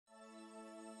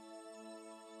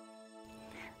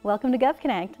Welcome to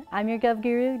GovConnect. I'm your Gov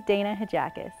Guru, Dana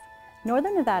Hajakis.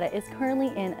 Northern Nevada is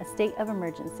currently in a state of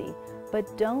emergency,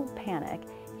 but don't panic.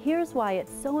 Here's why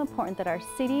it's so important that our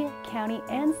city, county,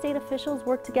 and state officials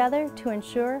work together to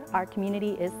ensure our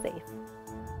community is safe.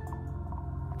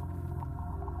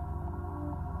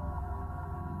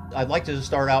 I'd like to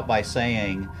start out by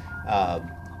saying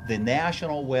the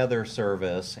National Weather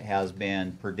Service has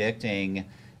been predicting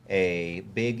a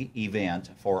big event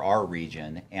for our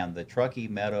region, and the Truckee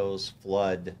Meadows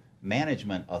Flood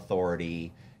Management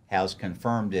Authority has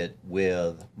confirmed it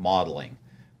with modeling.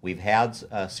 We've had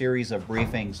a series of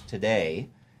briefings today,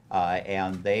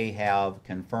 and they have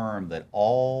confirmed that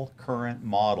all current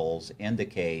models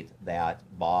indicate that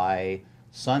by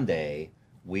Sunday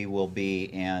we will be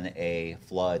in a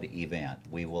flood event.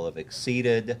 We will have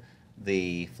exceeded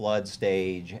the flood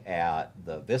stage at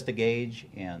the Vista Gauge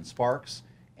in Sparks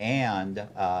and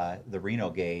the Reno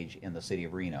Gauge in the city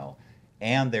of Reno.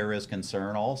 And there is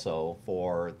concern also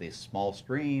for the small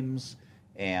streams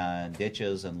and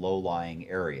ditches and low-lying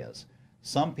areas.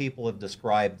 Some people have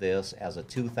described this as a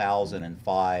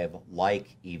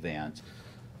 2005-like event.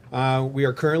 We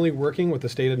are currently working with the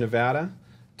state of Nevada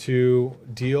to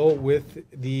deal with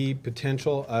the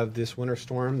potential of this winter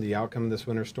storm, the outcome of this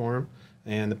winter storm,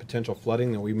 and the potential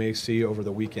flooding that we may see over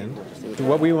the weekend.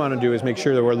 What we want to do is make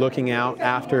sure that we're looking out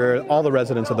after all the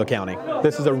residents of the county.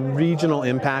 This is a regional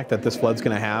impact that this flood's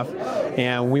going to have,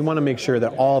 and we want to make sure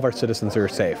that all of our citizens are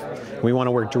safe. We want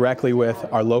to work directly with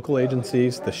our local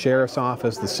agencies, the sheriff's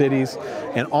office, the cities,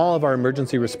 and all of our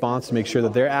emergency response to make sure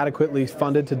that they're adequately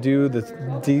funded to do the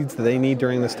deeds that they need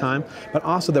during this time, but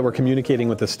also that we're communicating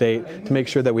with the state to make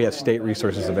sure that we have state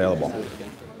resources available.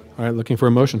 All right, looking for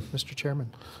a motion. Mr.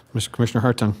 Chairman. Mr. Commissioner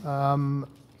Hartung.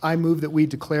 I move that we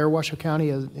declare Washoe County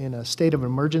in a state of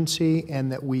emergency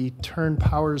and that we turn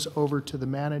powers over to the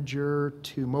manager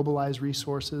to mobilize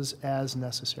resources as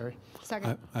necessary.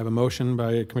 Second. I have a motion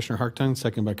by Commissioner Hartung,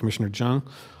 second by Commissioner Jung.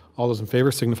 All those in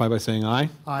favor signify by saying aye.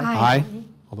 Aye. Aye.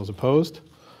 All those opposed?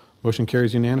 Motion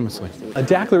carries unanimously. A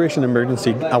declaration of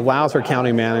emergency allows our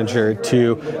county manager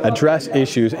to address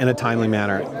issues in a timely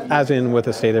manner, as in with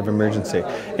a state of emergency.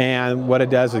 And what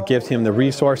it does, it gives him the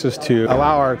resources to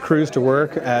allow our crews to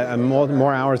work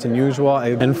more hours than usual,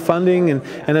 and funding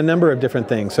and a number of different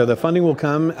things. So the funding will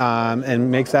come and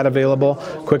makes that available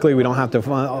quickly. We don't have to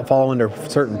follow under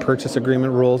certain purchase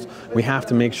agreement rules. We have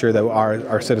to make sure that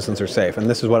our citizens are safe, and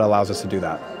this is what allows us to do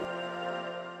that.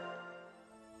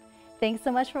 Thanks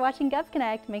so much for watching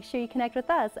GovConnect. Make sure you connect with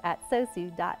us at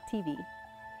sosu.tv.